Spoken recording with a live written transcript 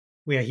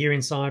We are here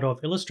inside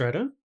of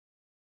Illustrator,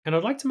 and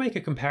I'd like to make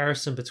a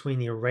comparison between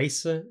the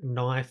eraser,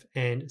 knife,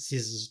 and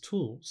scissors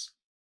tools.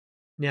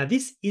 Now,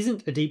 this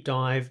isn't a deep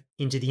dive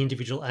into the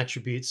individual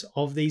attributes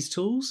of these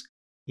tools.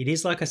 It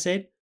is, like I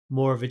said,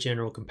 more of a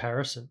general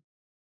comparison.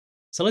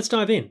 So let's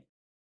dive in.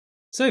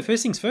 So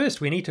first things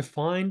first, we need to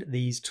find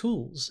these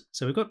tools.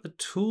 So we've got the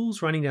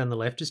tools running down the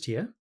left just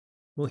here.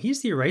 Well,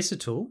 here's the eraser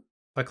tool.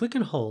 If I click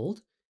and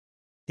hold,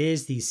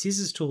 there's the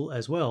scissors tool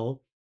as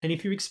well. And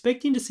if you're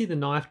expecting to see the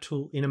knife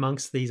tool in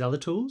amongst these other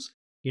tools,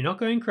 you're not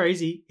going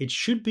crazy. It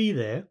should be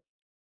there.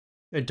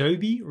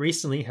 Adobe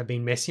recently have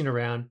been messing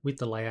around with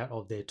the layout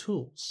of their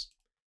tools.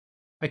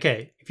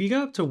 Okay, if you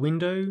go up to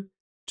Window,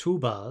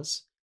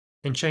 Toolbars,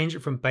 and change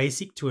it from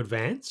Basic to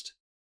Advanced,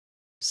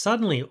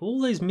 suddenly all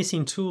those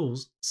missing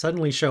tools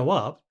suddenly show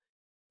up.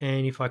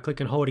 And if I click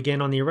and hold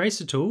again on the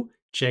eraser tool,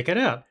 check it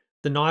out.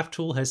 The knife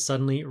tool has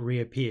suddenly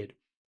reappeared.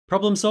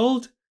 Problem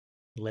solved?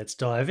 Let's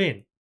dive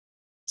in.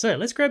 So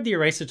let's grab the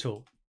eraser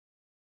tool.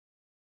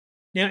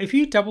 Now, if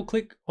you double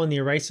click on the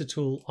eraser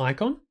tool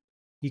icon,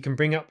 you can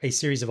bring up a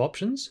series of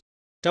options.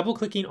 Double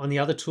clicking on the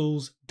other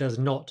tools does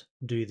not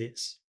do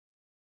this.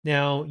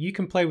 Now, you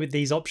can play with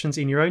these options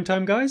in your own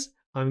time, guys.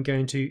 I'm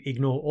going to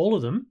ignore all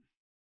of them.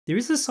 There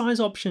is a size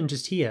option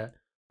just here.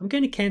 I'm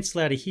going to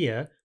cancel out of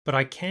here, but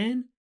I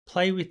can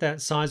play with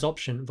that size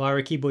option via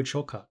a keyboard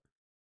shortcut.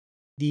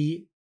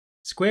 The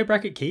square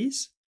bracket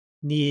keys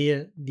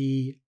near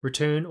the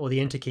return or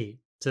the enter key.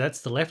 So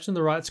that's the left and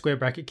the right square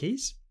bracket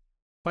keys.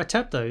 If I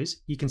tap those,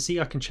 you can see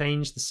I can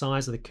change the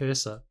size of the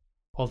cursor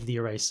of the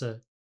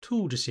eraser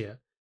tool just here.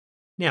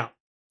 Now,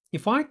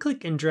 if I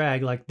click and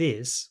drag like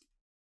this,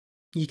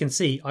 you can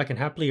see I can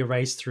happily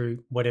erase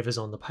through whatever's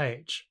on the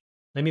page.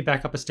 Let me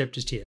back up a step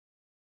just here.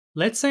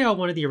 Let's say I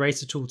wanted the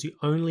eraser tool to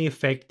only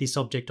affect this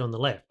object on the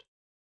left.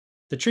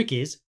 The trick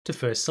is to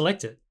first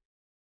select it.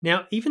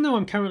 Now, even though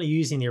I'm currently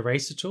using the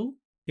eraser tool,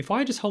 if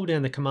I just hold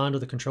down the command or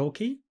the control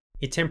key,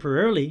 it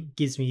temporarily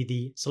gives me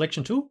the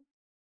selection tool.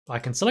 I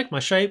can select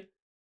my shape,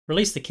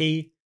 release the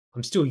key.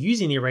 I'm still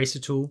using the eraser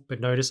tool, but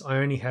notice I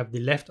only have the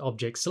left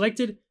object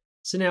selected.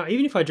 So now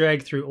even if I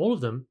drag through all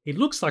of them, it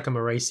looks like I'm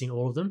erasing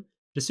all of them.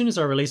 But as soon as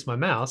I release my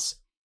mouse,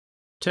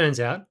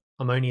 turns out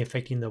I'm only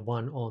affecting the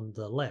one on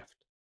the left.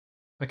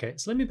 Okay,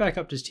 so let me back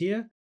up just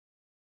here.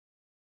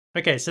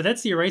 Okay, so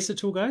that's the eraser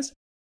tool, guys.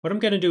 What I'm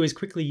going to do is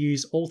quickly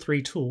use all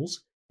three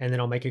tools, and then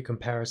I'll make a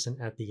comparison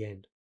at the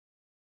end.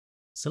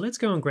 So let's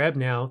go and grab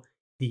now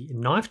the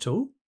knife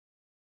tool.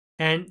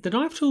 And the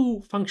knife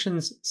tool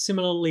functions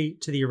similarly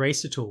to the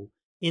eraser tool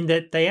in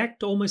that they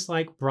act almost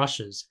like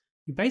brushes.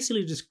 You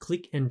basically just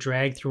click and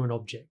drag through an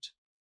object.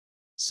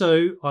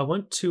 So I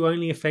want to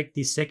only affect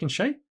this second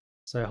shape.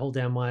 So I hold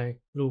down my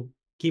little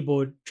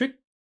keyboard trick,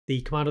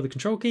 the command or the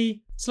control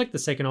key, select the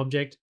second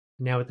object.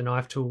 Now with the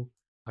knife tool,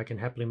 I can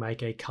happily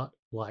make a cut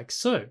like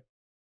so.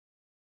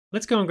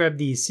 Let's go and grab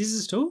the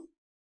scissors tool.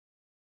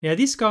 Now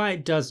this guy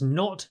does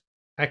not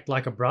act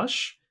like a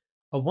brush.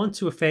 I want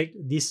to affect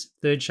this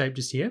third shape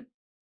just here.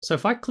 So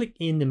if I click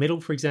in the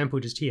middle, for example,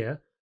 just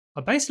here,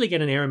 I basically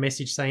get an error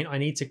message saying I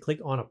need to click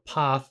on a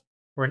path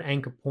or an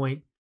anchor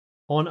point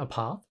on a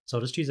path. So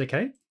I'll just choose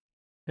OK.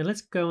 And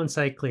let's go and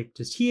say click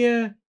just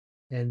here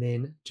and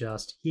then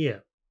just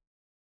here.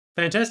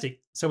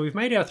 Fantastic. So we've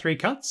made our three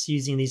cuts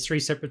using these three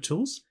separate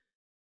tools.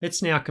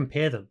 Let's now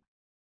compare them.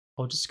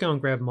 I'll just go and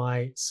grab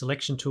my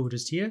selection tool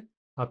just here,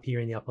 up here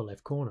in the upper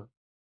left corner.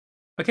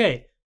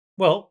 Okay,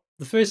 well,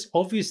 the first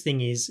obvious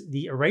thing is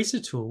the eraser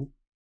tool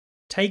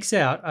takes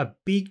out a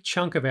big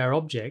chunk of our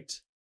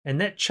object,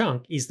 and that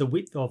chunk is the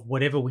width of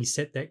whatever we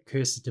set that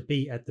cursor to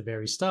be at the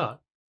very start.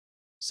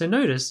 So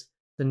notice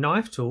the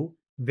knife tool,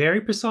 very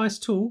precise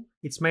tool,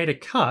 it's made a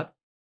cut,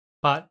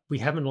 but we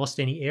haven't lost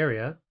any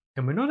area,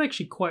 and we're not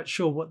actually quite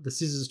sure what the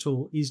scissors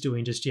tool is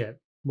doing just yet.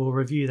 We'll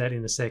review that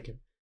in a second.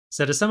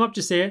 So to sum up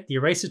just there, the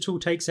eraser tool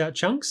takes out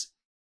chunks,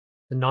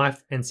 the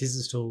knife and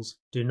scissors tools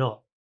do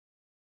not.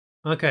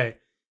 Okay,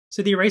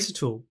 so the eraser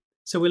tool.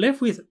 So we're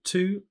left with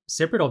two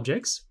separate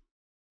objects,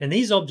 and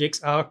these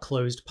objects are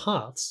closed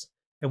paths.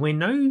 And we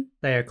know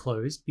they are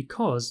closed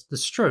because the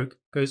stroke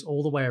goes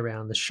all the way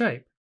around the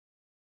shape.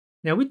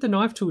 Now with the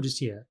knife tool just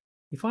here,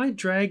 if I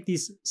drag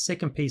this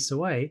second piece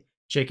away,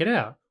 check it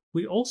out.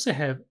 We also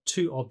have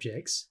two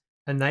objects,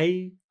 and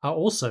they are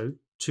also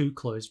two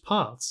closed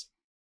paths.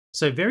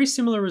 So very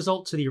similar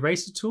result to the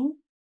eraser tool.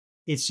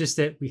 It's just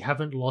that we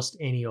haven't lost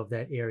any of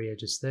that area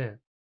just there.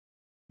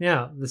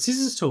 Now, the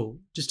scissors tool,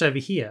 just over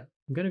here,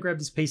 I'm going to grab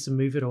this piece and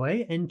move it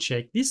away and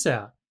check this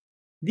out.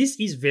 This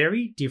is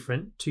very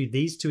different to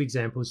these two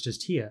examples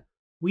just here.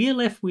 We are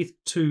left with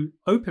two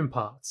open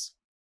paths,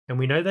 and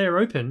we know they are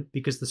open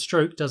because the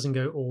stroke doesn't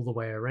go all the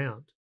way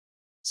around.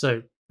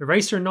 So,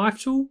 eraser and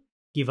knife tool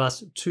give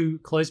us two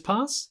closed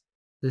paths.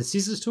 The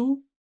scissors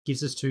tool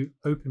gives us two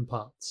open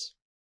paths.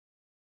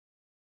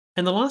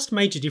 And the last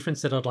major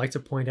difference that I'd like to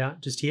point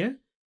out just here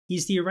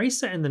is the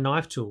eraser and the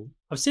knife tool.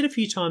 I've said a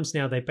few times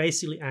now, they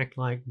basically act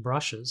like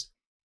brushes.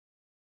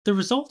 The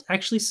result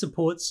actually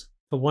supports,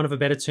 for want of a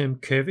better term,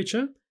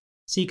 curvature.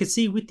 So you can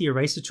see with the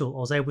eraser tool, I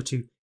was able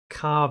to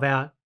carve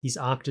out this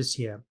arc just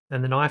here,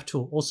 and the knife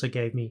tool also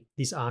gave me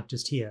this arc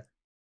just here.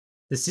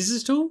 The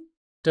scissors tool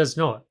does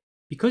not.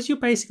 Because you're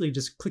basically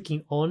just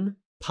clicking on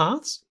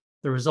paths,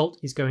 the result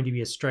is going to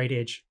be a straight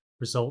edge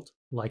result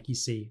like you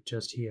see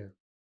just here.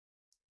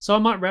 So I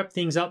might wrap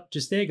things up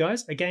just there,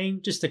 guys.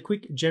 Again, just a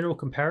quick general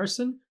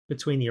comparison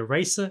between the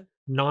eraser,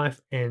 knife,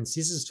 and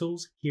scissors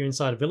tools here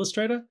inside of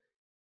Illustrator.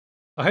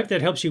 I hope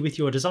that helps you with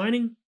your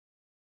designing.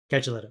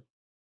 Catch you later.